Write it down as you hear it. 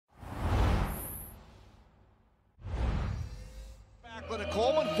Backlund and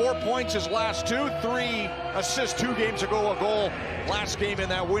Coleman, 4 points his last two, 3 assists 2 games ago, a goal last game in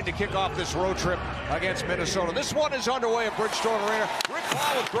that win to kick off this road trip against Minnesota. This one is underway at Bridgestone Arena. Rick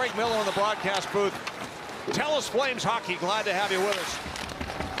Paul with Greg Miller in the broadcast booth. Tell us Flames hockey, glad to have you with us.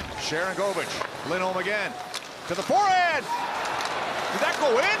 Sharangovich, Lindholm again, to the forehand. Did that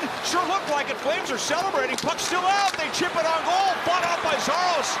go in? Sure looked like it. Flames are celebrating. Puck still out. They chip it on goal. Fought out by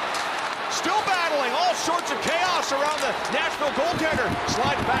Zaros. Still battling. All sorts of chaos around the Nashville goaltender.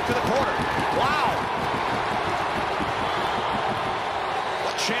 Slides back to the corner. Wow.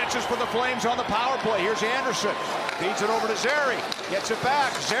 Chances for the Flames on the power play. Here's Andersson. Feeds it over to Zary. Gets it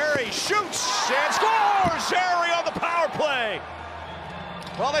back. Zary shoots and scores! Zary on the power play.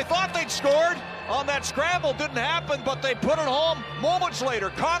 Well, they thought they'd scored on that scramble. Didn't happen, but they put it home moments later.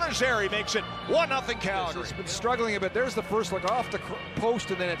 Connor Zary makes it 1-0 Calgary. It's been struggling a bit. There's the first look off the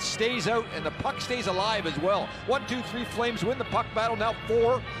post, and then it stays out, and the puck stays alive as well. 1, 2, 3 Flames win the puck battle, now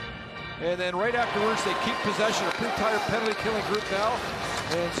 4. And then right afterwards, they keep possession. A pretty tired penalty-killing group now.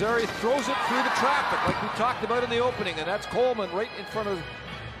 And Zary throws it through the traffic, like we talked about in the opening. And that's Coleman right in front of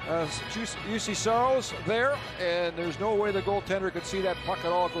UC Saros there. And there's no way the goaltender could see that puck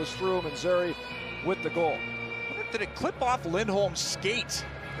at all. It goes through him, and Zary with the goal. Did it clip off Lindholm's skate?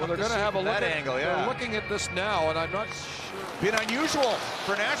 Well, they're going to have a look at that angle, yeah. They're looking at this now, and I'm not sure. Been unusual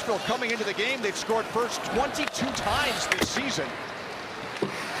for Nashville coming into the game. They've scored first 22 times this season.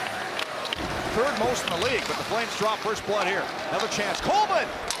 Third most in the league, but the Flames drop first blood here. Another chance. Coleman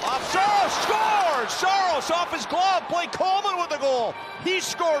off Saros, scores! Saros off his glove. Blake Coleman with the goal. He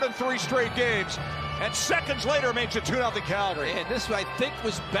scored in 3 straight games. And seconds later makes it 2-0 Calgary. And this, I think,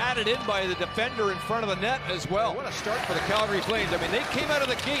 was batted in by the defender in front of the net as well. What a start for the Calgary Flames. I mean, they came out of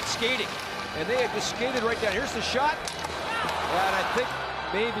the gate skating, and they had just skated right down. Here's the shot. And I think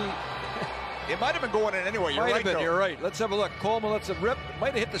maybe... It might have been going in anyway. You're right, You're right. Let's have a look. Coleman lets it rip.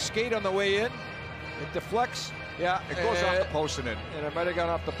 Might have hit the skate on the way in. It deflects. Yeah, it goes off the post and in. And it might have gone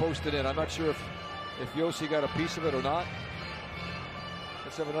off the post and in. I'm not sure if Yossi got a piece of it or not.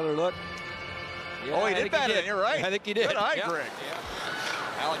 Let's have another look. Yeah, oh, he did bat it in. You're right. I think he did. Good eye, Greg.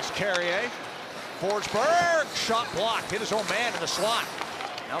 Yeah. Alex Carrier. Forsberg. Shot blocked. Hit his own man in the slot.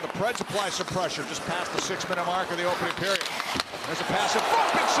 Now the Preds apply some pressure just past the 6-minute mark of the opening period. There's a pass in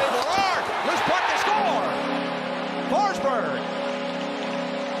front. Big save. Hard. Loose puck to score. Forsberg.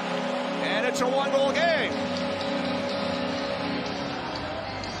 And it's a 1-goal game.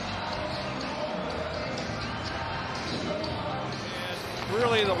 And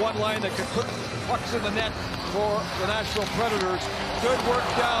really the one line that could put pucks in the net for the Nashville Predators. Good work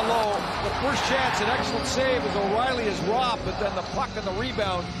down low. The first chance, an excellent save as O'Reilly is robbed, but then the puck and the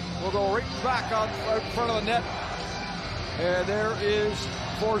rebound will go right back out in front of the net. And there is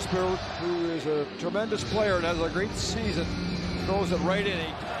Forsberg, who is a tremendous player and has a great season. Throws it right in.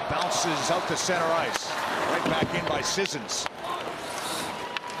 He bounces out to center ice. Right back in by Sissons.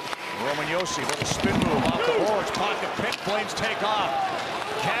 Roman Yossi, little spin move off the boards. Pocket pick. Flames take off.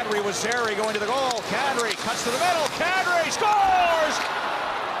 Kadri with Zary going to the goal. Kadri cuts to the middle. Kadri scores!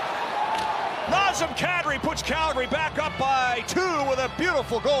 Nazem Kadri puts Calgary back up by 2 with a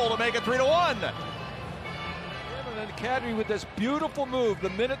beautiful goal to make it 3-1. And Kadri with this beautiful move the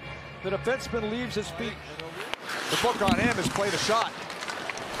minute the defenseman leaves his feet. The book on him is play the shot.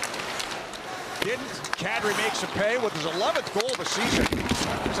 Didn't. Kadri makes him pay with his 11th goal of the season.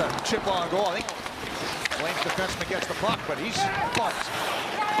 There's a chip on goal. I think Flames defenseman gets the puck, but he's bumped.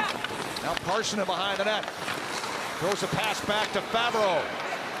 Now Parson behind the net. Throws a pass back to Favreau.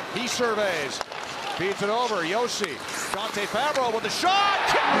 He surveys. Feeds it over. Yossi. Dante Favreau with the shot.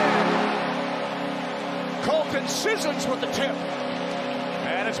 Colton Sissons with the tip.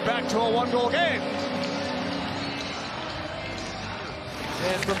 And it's back to a 1-goal game.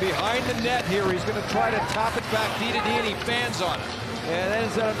 And from behind the net here, he's going to try to top it back D to D, and he fans on it. And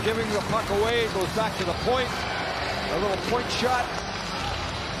ends up giving the puck away. It goes back to the point. A little point shot.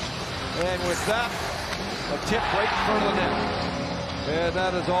 And with that, a tip right in front of the net. And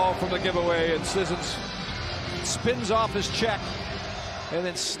that is all from the giveaway. And Sissons spins off his check and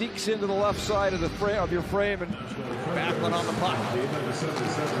then sneaks into the left side of the frame of your frame. And Backlund on the puck.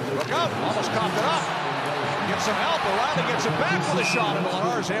 Look out! Almost coughed it up. Gets some help. O'Reilly gets it back with a shot, and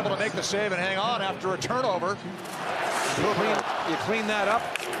Millar is able to make the save and hang on after a turnover. You clean that up,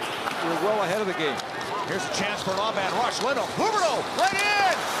 you're well ahead of the game. Here's a chance for an on-man rush. Lindholm, Huberdeau, right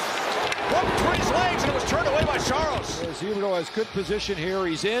in! Hooked between his legs, and it was turned away by Saros. Huberdeau has good position here.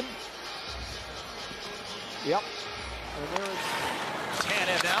 He's in. Yep. And there's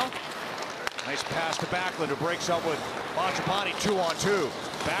Tanev now. Nice pass to Backlund, who breaks up with Mangiapane 2-on-2.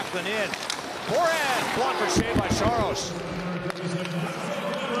 Backlund in. Forehand. Blocker saved by Saros.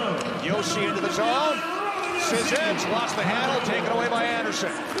 Josi into the zone. Sizens lost the handle, taken away by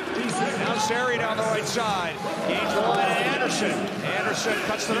Andersson. Now Zary down the right side. Gains the line to Andersson. Andersson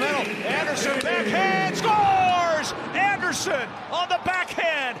cuts to the middle. Andersson backhand scores! Andersson on the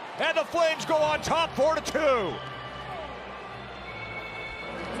backhand, and the Flames go on top 4-2.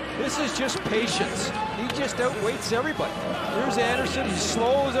 This is just patience. He just outweights everybody. Here's Andersson. He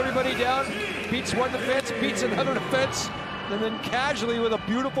slows everybody down, beats one defense, beats another defense, and then casually with a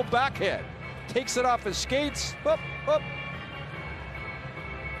beautiful backhand. Takes it off his skates. Up, up.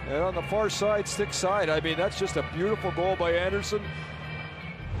 And on the far side, stick side. I mean, that's just a beautiful goal by Andersson.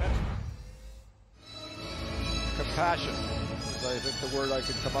 Compassion is, I think, the word I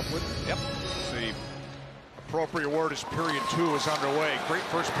could come up with. Yep. The appropriate word is period 2 is underway. Great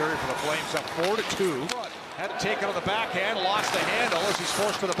first period for the Flames, up 4-2. Had to take it on the backhand, lost the handle as he's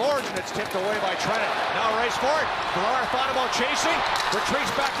forced to the boards, and it's tipped away by Trennan. Now race for it. Villar thought about chasing,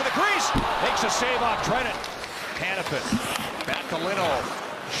 retreats back to the crease, makes a save off Trennan. Hanifin back to Lindholm,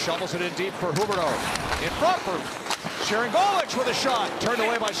 shovels it in deep for Huberdeau. In front for Sharangovich with a shot, turned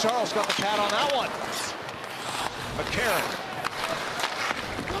away by Saros, got the pad on that one. McCarron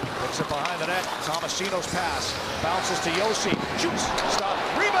puts it behind the net. Tomasino's pass bounces to Josi, shoots, stop,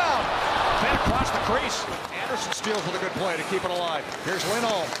 rebound, then across the crease. Andersson steals with a good play to keep it alive. Here's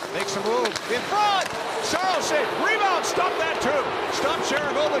Lindholm, makes a move in front. Saros save, rebound, stop that too. Stop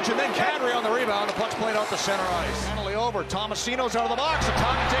Sharangovich, and then Kadri on the rebound. The puck's played out to center ice. Finally over. Tomasino's out of the box. A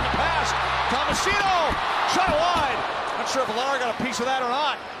time to take a pass. Tomasino shot wide. Not sure if Villar got a piece of that or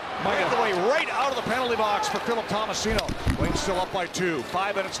not. Made the way right out of the penalty box for Philip Tomasino. Flames still up by 2.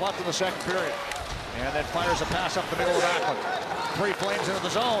 5 minutes left in the second period. And then fires a pass up the middle of Backlund. 3 Flames into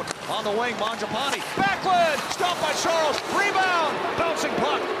the zone. On the wing, Mangiapane. Backlund! Stopped by Saros. Rebound! Bouncing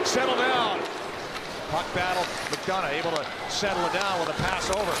puck. Settle down. Puck battle. McDonough able to settle it down with a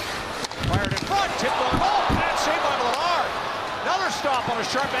pass over. Fired in front. Tipped on goal. Pad saved by Villar. Another stop on a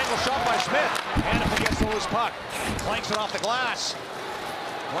sharp angle shot by Smith. Hanifin gets the loose puck. Planks it off the glass.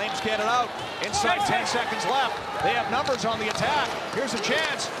 Flames get it out. Inside 10 seconds left. They have numbers on the attack. Here's a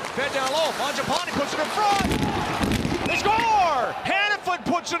chance. Fed down low. Mangiapane puts it in front. They score! Hanifin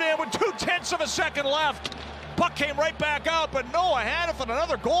puts it in with 0.2 of a second left. Puck came right back out, but Noah Hanifin,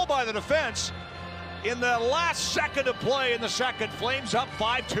 another goal by the defense. In the last second of play in the second, Flames up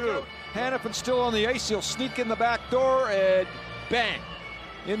 5-2. Hanifin still on the ice. He'll sneak in the back door and bang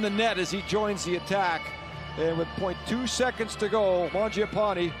in the net as he joins the attack. And with 0.2 seconds to go,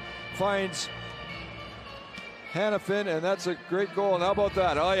 Mangiapane finds Hanifin, and that's a great goal. And how about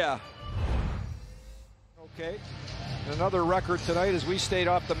that? Oh, yeah. Okay. Another record tonight as we stayed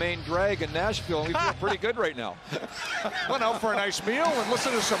off the main drag in Nashville, and we feel pretty good right now. Went out for a nice meal and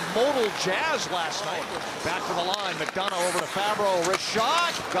listened to some modal jazz last night. Back to the line, McDonough over to Fabro, wrist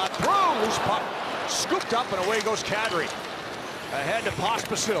shot, got through, loose puck, scooped up, and away goes Kadri. Ahead to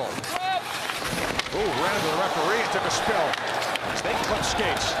Pospisil. Ooh, ran into the referee and took a spill. They clip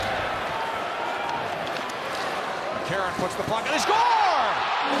skates. McCarron puts the puck and they score!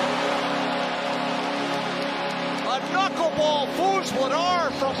 A knuckleball fools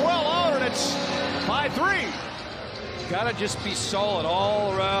Vladar from well out, and it's 5-3. Gotta just be solid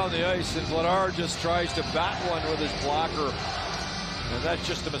all around the ice, and Vladar just tries to bat one with his blocker, and that's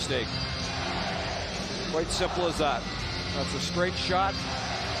just a mistake. Quite simple as that. That's a straight shot.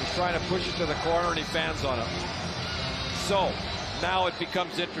 He's trying to push it to the corner, and he fans on it. So, now it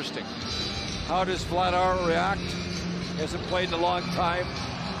becomes interesting. How does Vladar react? He hasn't played in a long time.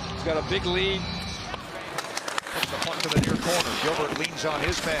 He's got a big lead. Puts the puck to the near corner. Gilbert leans on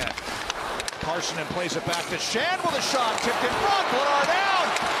his man. Carson and plays it back to Shan with a shot. Tipped in front. Vladar down.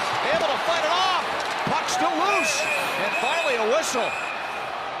 Able to fight it off. Puck still loose. And finally a whistle.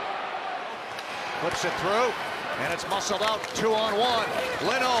 Flips it through. And it's muscled out, 2-on-1.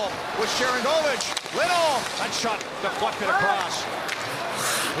 Lindholm with Sharangovich. Lindholm, that shot deflected across.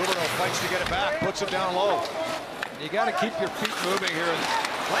 Huberdeau fights to get it back, puts it down low. You got to keep your feet moving here.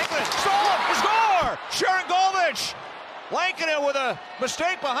 Lankinen, stolen, score! Sharangovich! Lankinen with a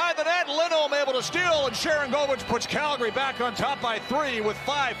mistake behind the net. Lindholm able to steal, and Sharangovich puts Calgary back on top by 3 with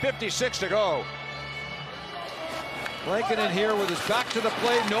 5:56 to go. Lankinen here with his back to the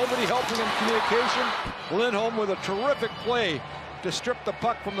play, nobody helping him communication. Lindholm with a terrific play to strip the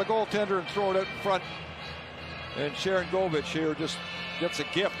puck from the goaltender and throw it out in front. And Sharangovich here just gets a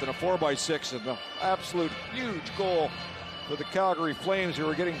gift and a 4x6 and an absolute huge goal for the Calgary Flames, who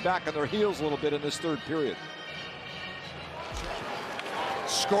are getting back on their heels a little bit in this third period.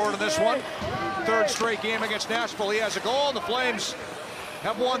 Scored in this one. Third straight game against Nashville. He has a goal, and the Flames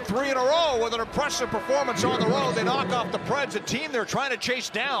have won 3 in a row with an impressive performance on the road. They knock off the Preds, a team they're trying to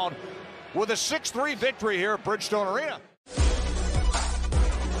chase down with a 6-3 victory here at Bridgestone Arena.